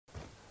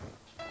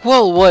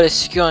Well, what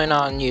is going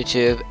on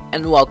YouTube,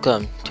 and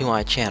welcome to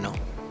my channel.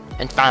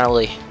 And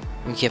finally,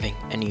 I'm giving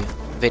a new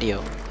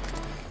video.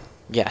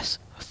 Yes,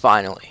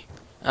 finally.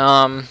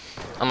 All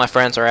my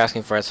friends are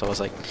asking for it, so I was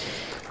like,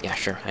 yeah,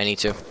 sure, I need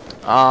to.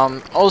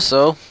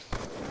 Also,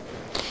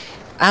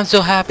 I'm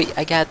so happy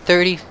I got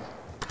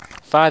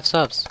 35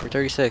 subs, or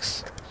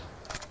 36.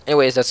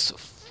 Anyways, that's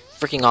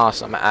freaking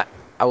awesome. I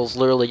was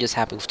literally just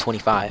happy with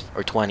 25,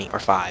 or 20, or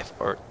 5,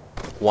 or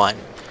 1.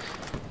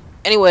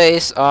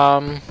 Anyways,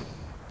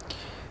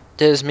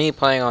 this is me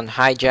playing on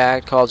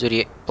Hijacked Call of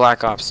Duty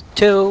Black Ops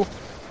 2.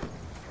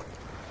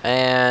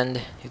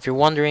 And if you're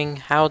wondering,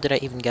 how did I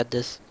even get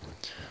this?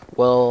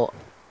 Well,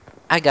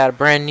 I got a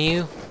brand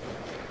new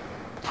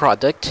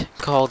product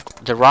called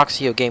the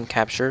Roxio Game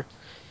Capture.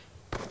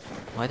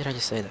 Why did I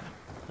just say that?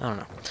 I don't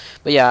know.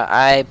 But yeah,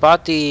 I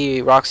bought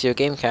the Roxio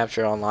Game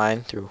Capture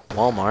online through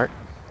Walmart.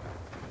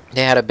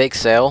 They had a big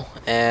sale,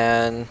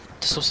 and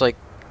this was like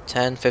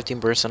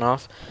 10-15%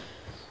 off.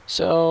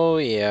 So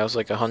yeah, it was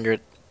like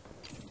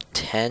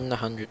 110,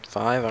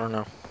 105, I don't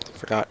know,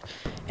 forgot.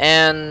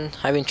 And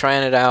I've been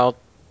trying it out,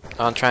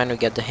 trying to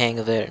get the hang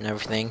of it and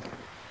everything,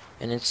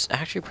 and it's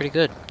actually pretty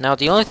good. Now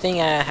the only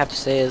thing I have to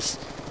say is,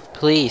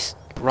 please,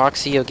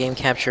 Roxio Game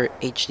Capture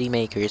HD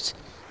makers,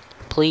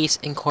 please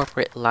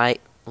incorporate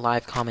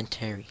live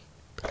commentary,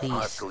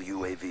 please.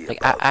 Like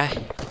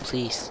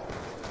please,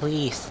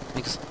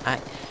 because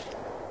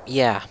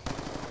yeah,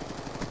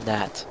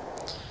 that.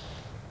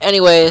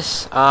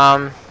 Anyways,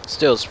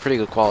 still it's pretty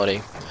good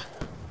quality.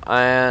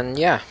 And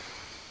yeah,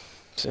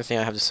 that's the thing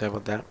I have to say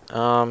about that.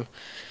 So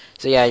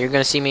yeah, you're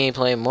gonna see me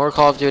play more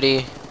Call of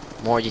Duty,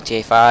 more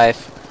GTA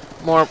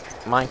 5, more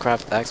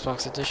Minecraft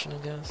Xbox Edition, I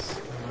guess.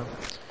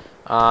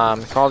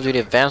 Call of Duty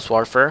Advanced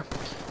Warfare.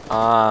 So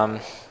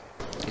I'm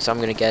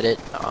gonna get it.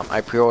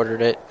 I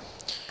pre-ordered it.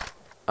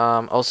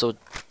 Also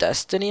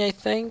Destiny, I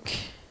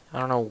think. I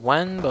don't know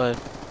when, but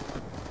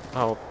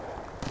oh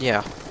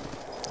yeah,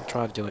 I'll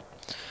try to do it.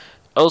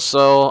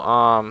 Also,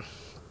 I'm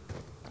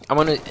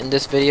gonna, in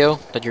this video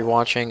that you're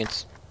watching,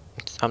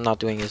 I'm not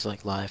doing this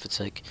like live. It's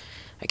like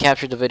I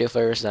captured the video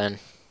first, then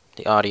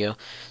the audio.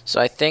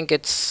 So I think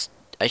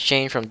I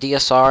changed from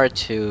DSR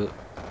to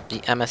the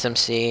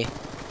MSMC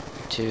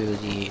to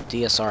the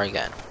DSR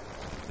again,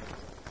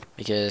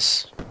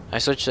 because I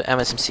switched to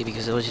MSMC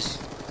because it was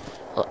just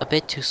a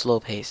bit too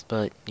slow paced.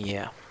 But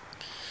yeah,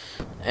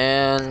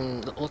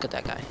 and look at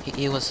that guy.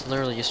 He was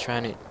literally just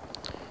trying to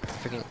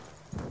freaking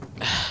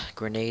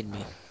grenade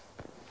me.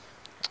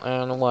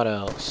 And what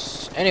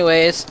else?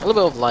 Anyways, a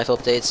little bit of life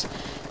updates.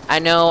 I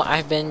know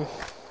I've been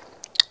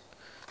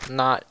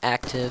not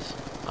active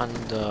on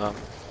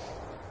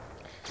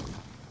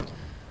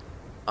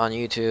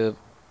YouTube,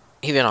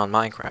 even on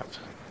Minecraft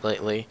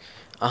lately.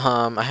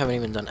 I haven't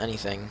even done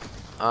anything.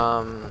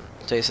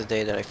 Today's the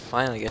day that I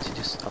finally get to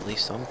do at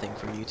least something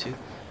for YouTube.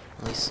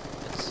 At least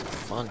it's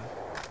fun,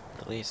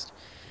 at least.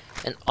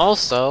 And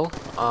also,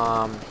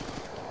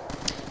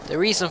 the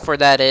reason for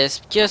that is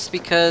just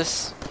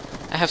because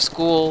I have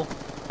school.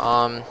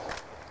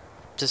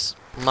 This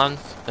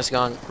month has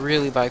gone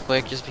really by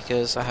quick just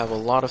because I have a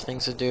lot of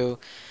things to do.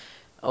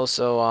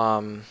 Also,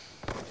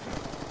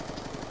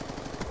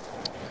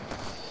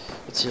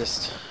 it's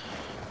just,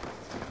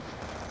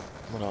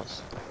 what else?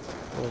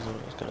 What was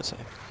I gonna say?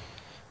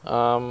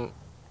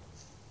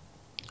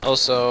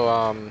 Also,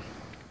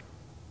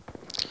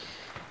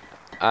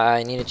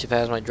 I needed to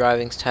pass my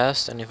driving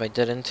test, and if I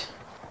didn't,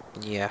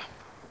 yeah,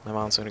 my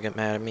mom's gonna get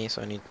mad at me,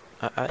 so I didn't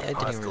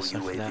even really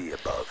study for that.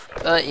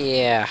 But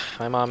yeah,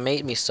 my mom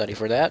made me study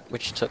for that,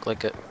 which took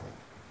like a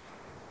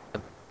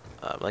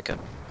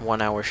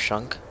 1 hour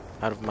chunk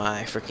out of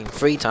my freaking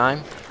free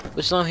time,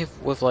 which left me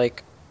with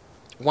like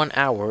 1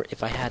 hour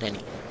if I had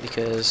any,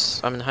 because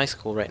I'm in high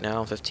school right now.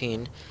 I'm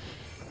 15,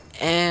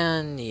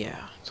 and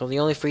yeah, so the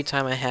only free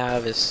time I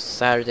have is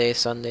Saturdays,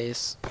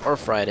 Sundays, or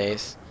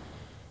Fridays.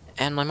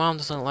 And my mom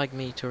doesn't like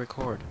me to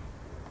record,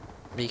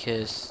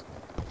 because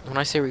when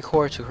I say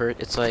record to her,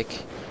 it's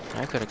like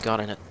I could have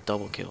gotten a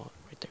double kill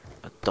right there.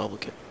 A double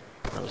kill.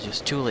 That was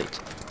just too late.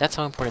 That's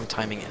how important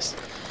timing is.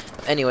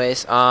 But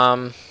anyways,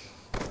 I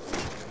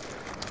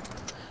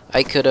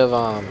could have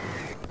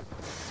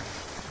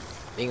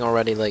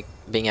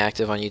being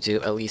active on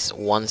YouTube at least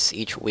once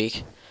each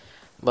week.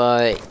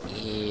 But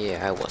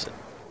yeah, I wasn't.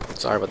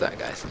 Sorry about that,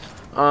 guys.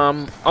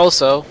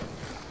 Also,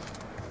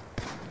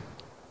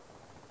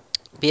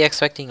 be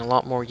expecting a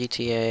lot more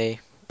GTA.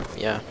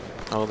 Yeah,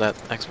 all that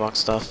Xbox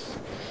stuff.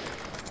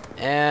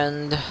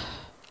 And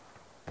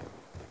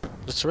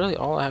that's really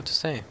all I have to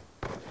say.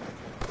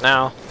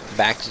 Now,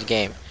 back to the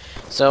game.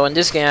 So in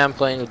this game, I'm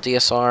playing with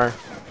DSR,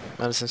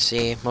 Medicine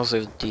C, mostly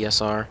with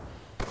DSR,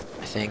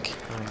 I think.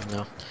 I don't even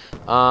know.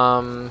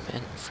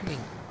 And freaking,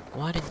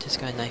 why did this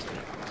guy knife me?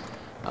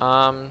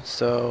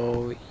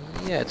 So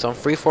yeah, it's on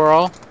free for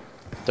all.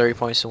 30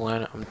 points to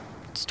win.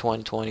 It's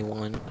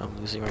 20-21. I'm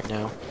losing right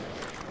now,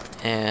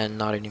 and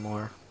not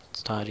anymore.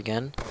 It's tied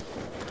again.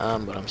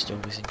 But I'm still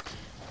losing.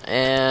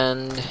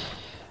 And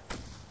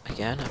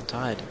again, I'm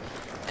tied.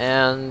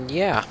 And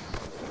yeah.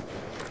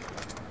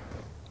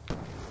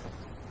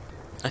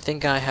 I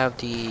think I have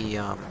the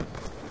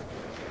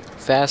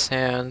fast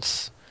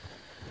hands.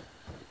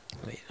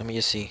 Wait, let me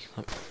just see.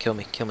 Kill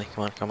me, kill me.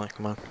 Come on, come on,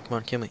 come on, come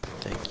on, kill me.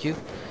 Thank you.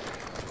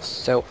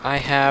 So I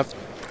have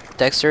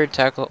Dexter,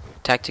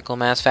 Tactical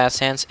Mass, Fast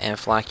Hands, and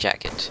Flak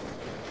Jacket.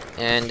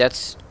 And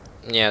that's,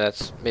 yeah,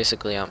 that's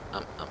basically, I'm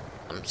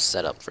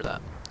set up for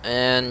that.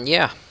 And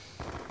yeah.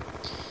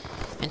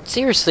 And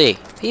seriously,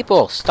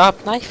 people,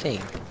 stop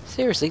knifing.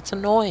 Seriously, it's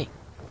annoying.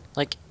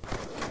 Like,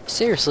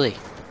 seriously.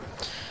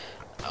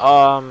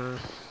 So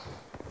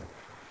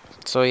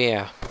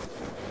yeah.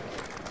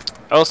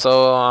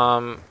 Also,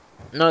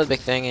 another big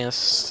thing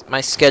is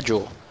my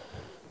schedule.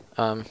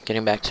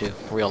 Getting back to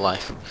real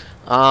life.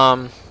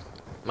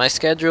 My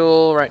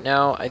schedule right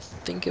now, I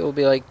think it will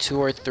be like 2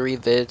 or 3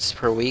 vids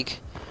per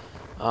week.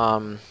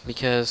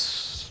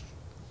 Because,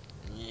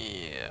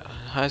 yeah,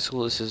 high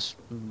school is just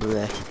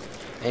bleh.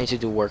 I need to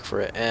do work for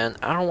it, and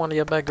I don't want to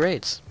get bad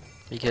grades.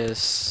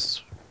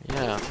 Because,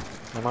 yeah,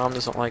 my mom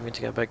doesn't like me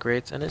to get bad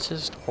grades, and it's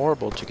just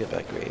horrible to get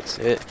bad grades.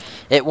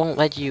 It won't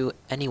let you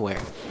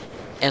anywhere.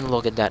 And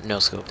look at that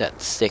no-scope,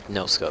 that sick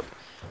no-scope.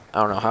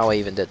 I don't know how I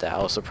even did that.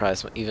 I was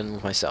surprised even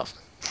with myself.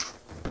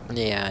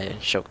 Yeah, I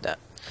choked that.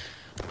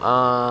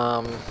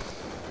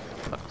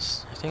 What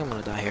else? I think I'm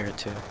gonna die here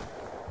too.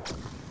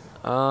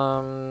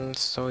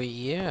 So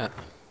yeah.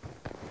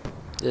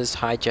 This is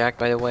Hijack,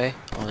 by the way,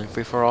 on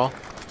Free For All.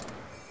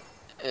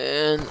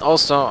 And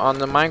also on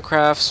the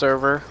Minecraft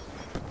server,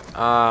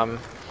 I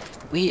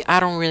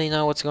don't really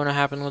know what's gonna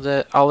happen with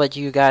it. I'll let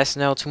you guys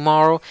know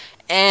tomorrow.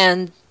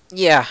 And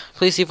yeah,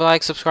 please leave a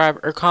like, subscribe,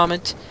 or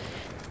comment.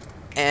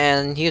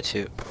 And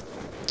YouTube.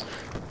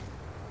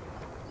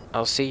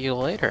 I'll see you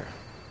later.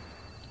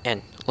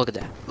 And look at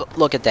that.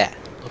 Look at that.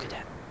 Look at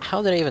that.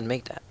 How did I even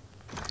make that?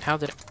 How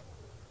did I...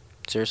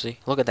 Seriously?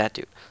 Look at that,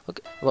 dude.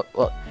 Look.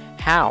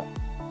 How?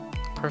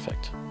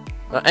 Perfect.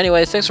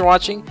 Anyways, thanks for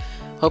watching.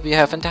 Hope you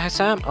have a fantastic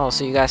time. I'll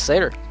see you guys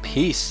later.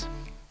 Peace.